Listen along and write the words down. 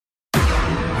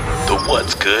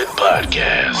What's Good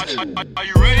podcast. Are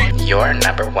you ready? Your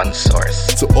number one source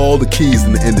to all the keys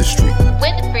in the industry.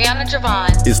 With Brianna Javon.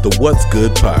 It's the What's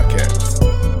Good podcast.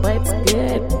 What's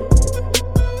good?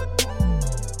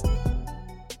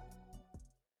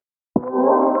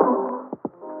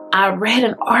 I read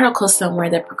an article somewhere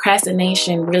that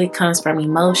procrastination really comes from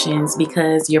emotions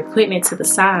because you're putting it to the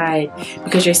side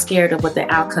because you're scared of what the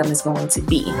outcome is going to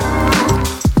be.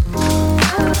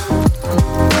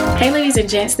 Hey ladies and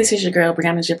gents, this is your girl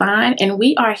Brianna Javon, and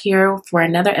we are here for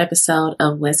another episode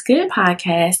of What's Good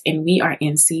podcast, and we are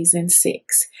in season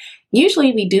 6.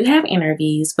 Usually we do have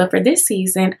interviews, but for this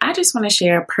season, I just want to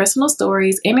share personal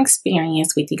stories and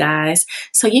experience with you guys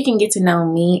so you can get to know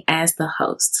me as the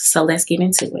host. So let's get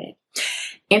into it.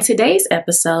 In today's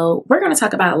episode, we're going to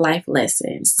talk about life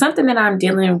lessons, something that I'm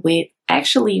dealing with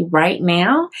actually right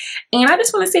now. And I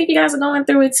just want to see if you guys are going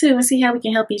through it too and see how we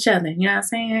can help each other. You know what I'm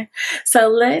saying? So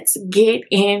let's get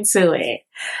into it.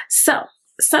 So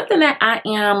something that I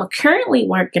am currently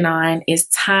working on is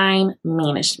time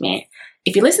management.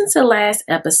 If you listen to the last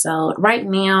episode, right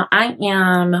now I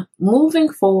am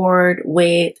moving forward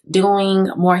with doing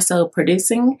more so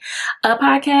producing a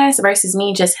podcast versus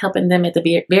me just helping them at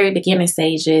the very beginning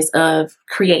stages of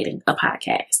creating a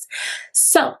podcast.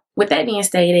 So with that being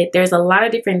stated, there's a lot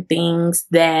of different things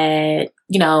that,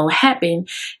 happen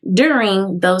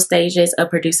during those stages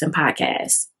of producing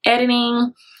podcasts.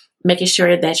 Editing, making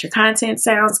sure that your content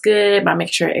sounds good, by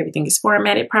making sure everything is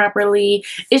formatted properly.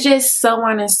 It's just so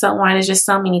on and so on. It's just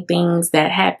so many things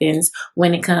that happens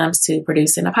when it comes to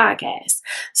producing a podcast.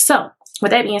 So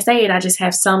with that being said, I just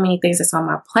have so many things that's on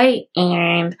my plate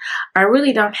and I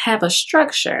really don't have a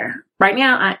structure. Right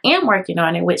now, I am working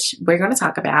on it, which we're going to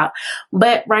talk about.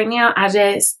 But right now, I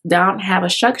just don't have a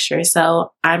structure.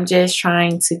 So I'm just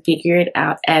trying to figure it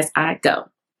out as I go.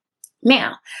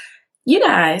 Now, you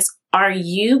guys, are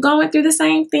you going through the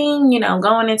same thing,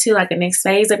 going into like a next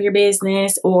phase of your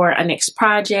business or a next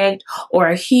project or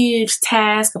a huge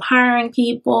task of hiring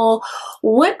people?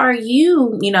 What are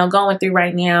you, going through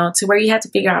right now to where you have to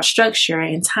figure out structure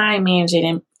and time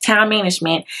management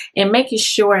and making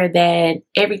sure that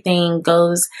everything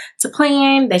goes to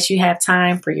plan, that you have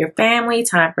time for your family,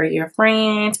 time for your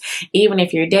friends. Even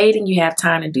if you're dating, you have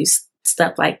time to do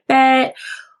stuff like that.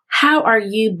 How are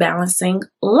you balancing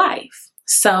life?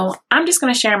 So I'm just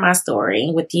going to share my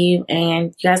story with you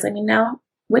and you guys let me know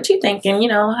what you think and,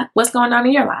 what's going on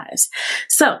in your lives.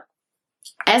 So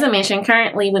as I mentioned,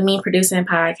 currently with me producing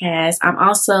podcasts, I'm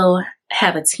also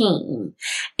have a team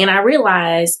and I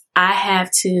realize I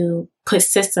have to put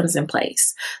systems in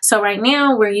place. So right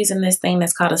now we're using this thing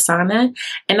that's called Asana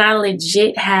and I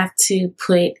legit have to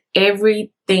put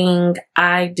everything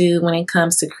I do when it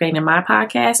comes to creating my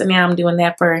podcast. And now I'm doing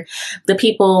that for the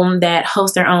people that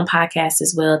host their own podcasts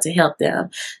as well to help them.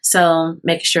 So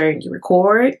making sure you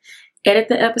record, edit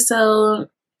the episode,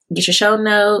 get your show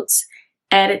notes,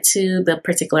 add it to the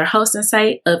particular hosting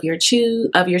site of your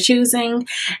choosing,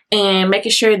 and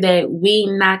making sure that we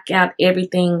knock out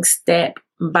everything step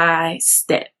by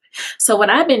step. So what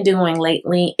I've been doing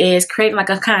lately is creating like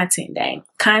a content day.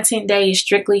 Content day is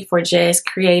strictly for just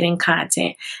creating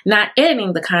content, not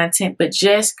editing the content, but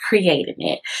just creating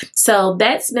it. So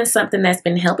that's been something that's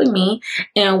been helping me.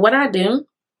 And what I do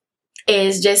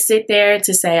is just sit there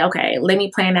to say, okay, let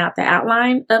me plan out the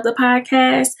outline of the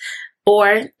podcast. Or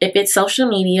if it's social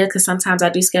media, because sometimes I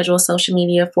do schedule social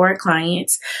media for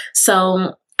clients.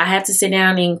 So I have to sit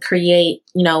down and create,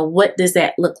 what does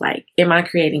that look like? Am I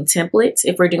creating templates?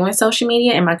 If we're doing social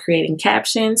media, am I creating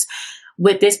captions?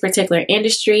 With this particular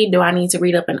industry, do I need to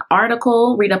read up on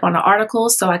the article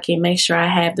so I can make sure I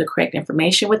have the correct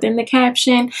information within the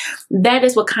caption? That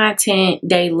is what content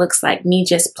day looks like, me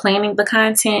just planning the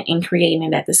content and creating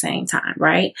it at the same time,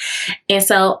 right? And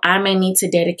so I may need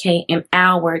to dedicate an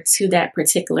hour to that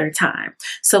particular time.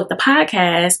 So with the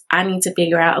podcast, I need to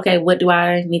figure out, okay, what do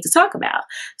I need to talk about?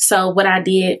 So what I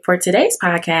did for today's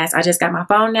podcast, I just got my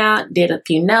phone out, did a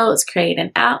few notes, created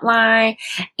an outline,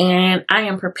 and I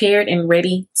am prepared and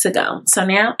ready to go. So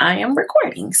now I am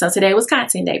recording. So today was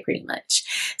content day pretty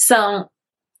much. So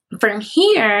from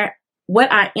here,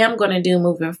 what I am going to do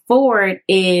moving forward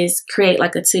is create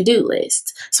like a to-do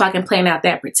list so I can plan out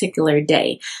that particular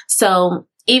day. So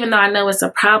even though I know it's a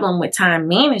problem with time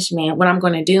management, what I'm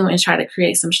going to do and try to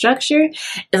create some structure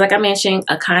is, like I mentioned,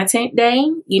 a content day,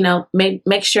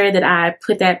 make sure that I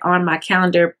put that on my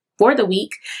calendar for the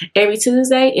week. Every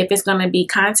Tuesday, if it's going to be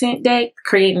content day,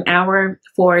 create an hour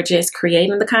for just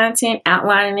creating the content,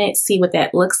 outlining it, see what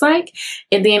that looks like,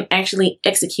 and then actually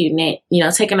executing it,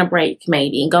 taking a break,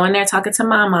 maybe going there, talking to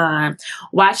my mom,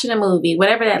 watching a movie,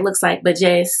 whatever that looks like, but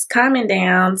just calming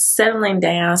down, settling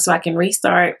down so I can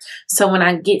restart. So when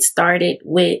I get started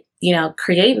with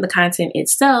creating the content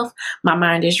itself, my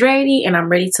mind is ready and I'm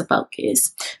ready to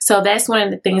focus. So that's one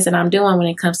of the things that I'm doing when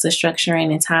it comes to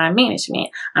structuring and time management.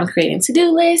 I'm creating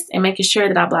to-do lists and making sure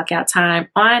that I block out time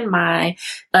on my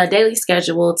daily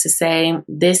schedule to say,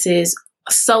 this is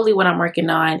solely what I'm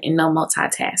working on and no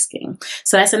multitasking.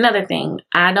 So that's another thing.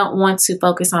 I don't want to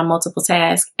focus on multiple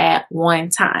tasks at one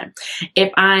time.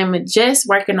 If I'm just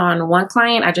working on one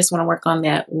client, I just want to work on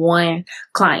that one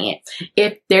client.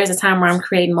 If there's a time where I'm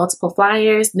creating multiple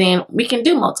flyers, then we can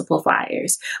do multiple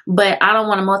flyers. But I don't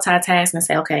want to multitask and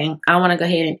say, okay, I want to go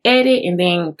ahead and edit and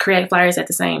then create flyers at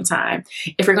the same time.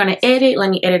 If we're going to edit, let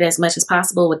me edit as much as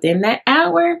possible within that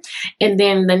hour. And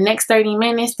then the next 30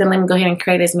 minutes, then let me go ahead and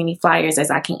create as many flyers as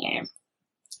I can.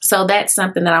 So that's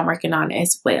something that I'm working on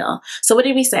as well. So what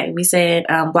did we say? We said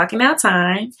blocking out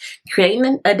time,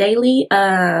 creating a daily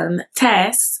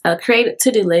task, create a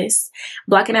to-do list,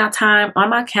 blocking out time on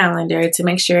my calendar to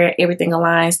make sure everything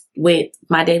aligns with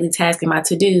my daily task and my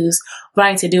to-dos, what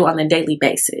I need to do on a daily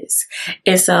basis.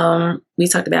 And so we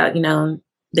talked about,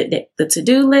 the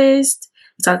to-do list.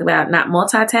 Talk about not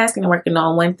multitasking and working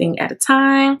on one thing at a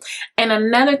time. And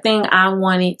another thing I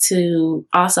wanted to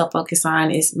also focus on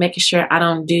is making sure I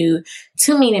don't do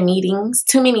too many meetings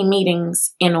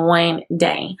in one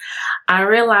day. I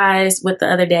realized with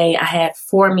the other day, I had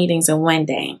 4 meetings in one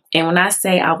day. And when I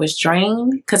say I was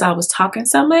drained because I was talking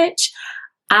so much,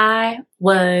 I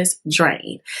was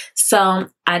drained. So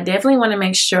I definitely want to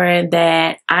make sure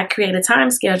that I create a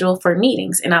time schedule for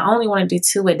meetings. And I only want to do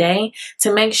 2 a day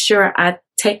to make sure I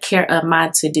take care of my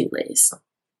to-do list.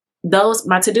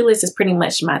 My to-do list is pretty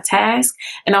much my task,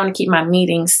 and I want to keep my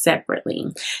meetings separately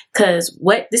because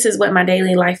this is what my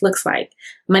daily life looks like.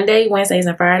 Monday, Wednesdays,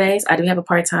 and Fridays, I do have a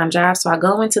part-time job. So I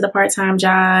go into the part-time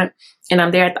job and I'm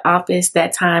there at the office.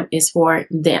 That time is for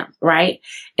them, right?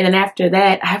 And then after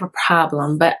that, I have a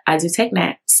problem, but I do take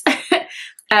naps. I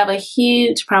have a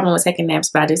huge problem with taking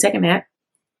naps, but I do take a nap.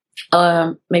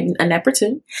 Maybe a nap or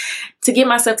 2 to get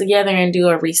myself together and do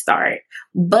a restart.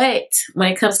 But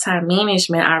when it comes to time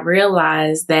management, I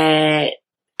realize that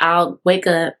I'll wake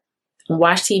up and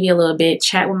watch TV a little bit,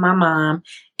 chat with my mom,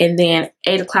 and then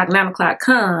 8 o'clock, 9 o'clock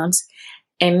comes.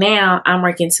 And now I'm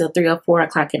working till 3 or 4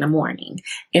 o'clock in the morning.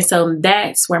 And so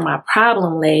that's where my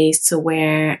problem lays, to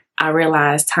where I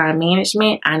realize time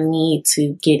management, I need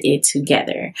to get it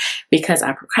together because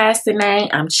I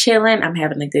procrastinate, I'm chilling, I'm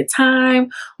having a good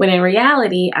time. When in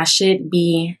reality, I should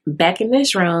be back in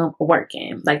this room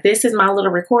working. Like, this is my little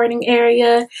recording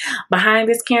area. Behind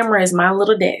this camera is my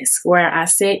little desk where I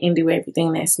sit and do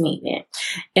everything that's needed.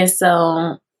 And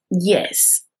so,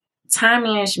 yes, time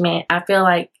management, I feel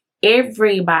like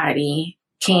everybody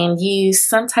can use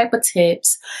some type of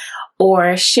tips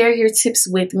or share your tips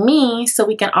with me so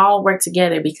we can all work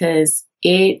together, because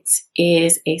it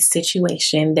is a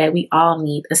situation that we all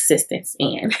need assistance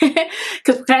in.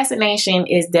 Because procrastination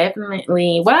is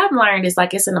definitely, what I've learned is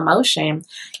like, it's an emotion.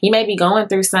 You may be going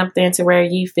through something to where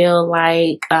you feel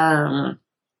like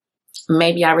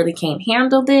maybe I really can't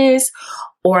handle this,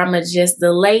 or I'm going to just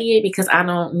delay it because I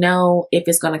don't know if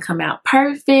it's going to come out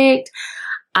perfect.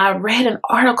 I read an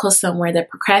article somewhere that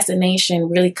procrastination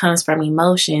really comes from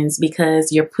emotions,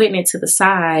 because you're putting it to the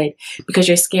side because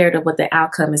you're scared of what the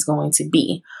outcome is going to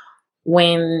be.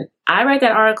 When I read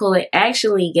that article, it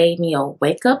actually gave me a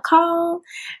wake-up call,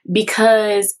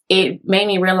 because it made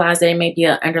me realize that it may be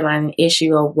an underlying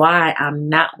issue of why I'm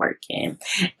not working.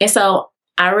 And so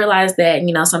I realized that,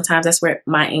 sometimes that's where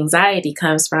my anxiety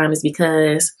comes from, is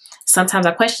because sometimes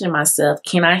I question myself,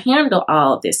 can I handle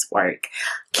all this work?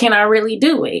 Can I really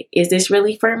do it? Is this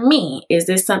really for me? Is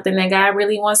this something that God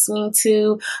really wants me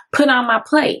to put on my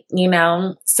plate?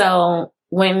 So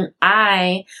when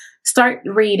I start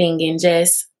reading and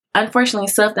just unfortunately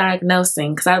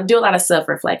self-diagnosing, because I do a lot of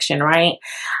self-reflection, right?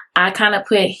 I kind of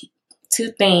put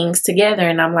 2 things together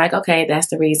and I'm like, okay, that's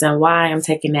the reason why I'm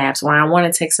taking naps, why I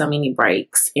want to take so many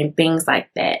breaks and things like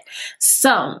that.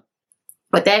 So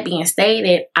with that being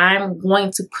stated, I'm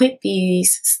going to put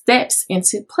these steps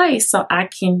into place so I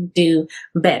can do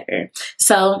better.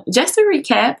 So just a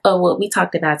recap of what we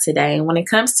talked about today, when it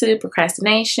comes to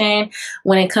procrastination,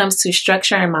 when it comes to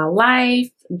structuring my life,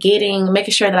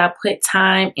 making sure that I put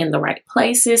time in the right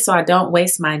places so I don't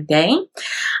waste my day,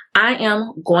 I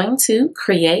am going to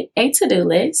create a to-do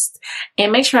list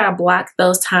and make sure I block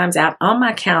those times out on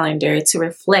my calendar to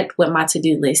reflect what my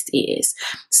to-do list is.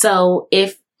 So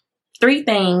if 3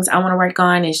 things I want to work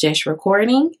on is just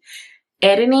recording,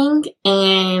 editing,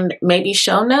 and maybe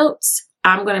show notes,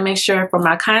 I'm going to make sure for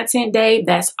my content day,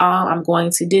 that's all I'm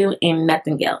going to do and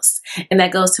nothing else. And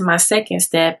that goes to my second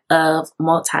step of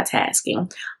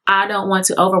multitasking. I don't want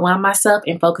to overwhelm myself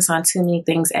and focus on too many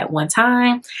things at one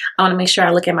time. I want to make sure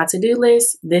I look at my to-do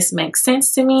list. This makes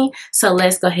sense to me. So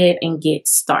let's go ahead and get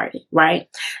started, right?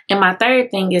 And my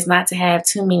third thing is not to have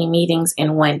too many meetings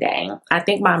in one day. I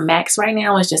think my max right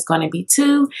now is just going to be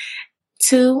two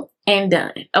and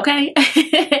done, okay?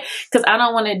 Because I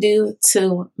don't want to do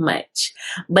too much.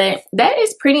 But that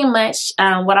is pretty much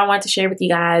what I want to share with you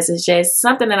guys, is just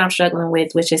something that I'm struggling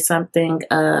with, which is something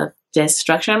of just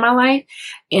structuring my life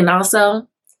and also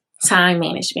time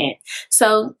management.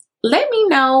 So let me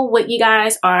know what you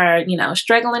guys are,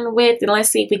 struggling with, and let's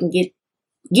see if we can get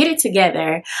it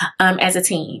together as a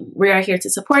team. We are here to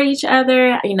support each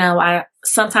other. I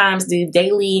sometimes do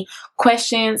daily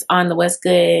questions on the What's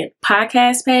Good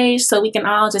podcast page, so we can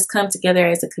all just come together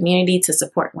as a community to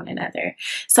support one another.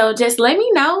 So just let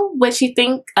me know what you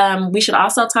think we should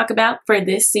also talk about for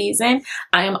this season.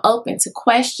 I am open to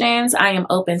questions. I am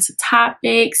open to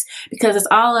topics, because it's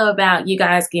all about you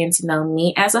guys getting to know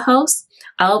me as a host.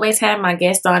 I always have my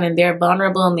guests on and they're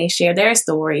vulnerable and they share their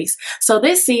stories. So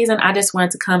this season, I just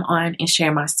wanted to come on and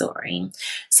share my story.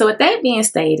 So with that being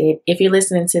stated, if you're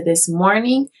listening to this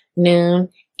morning, noon,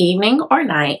 evening, or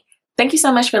night, thank you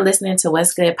so much for listening to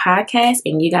What's Good Podcast,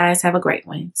 and you guys have a great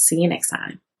one. See you next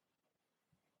time.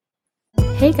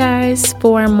 Hey guys,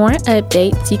 for more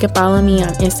updates, you can follow me on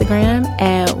Instagram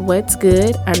at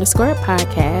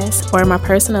whatsgood_podcast, or my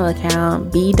personal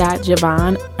account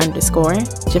b.javon_.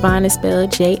 Javon is spelled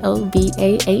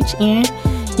Jovahn.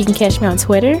 You can catch me on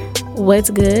Twitter,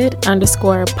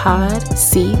 whatsgood_pod,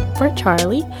 C for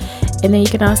Charlie. And then you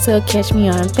can also catch me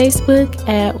on Facebook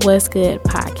at What's Good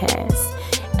Podcast.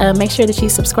 Make sure that you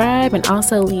subscribe and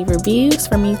also leave reviews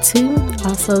for me to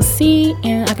also see,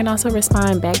 and I can also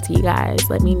respond back to you guys.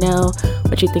 Let me know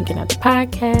what you're thinking of the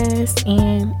podcast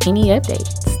and any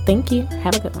updates. Thank you.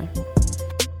 Have a good one.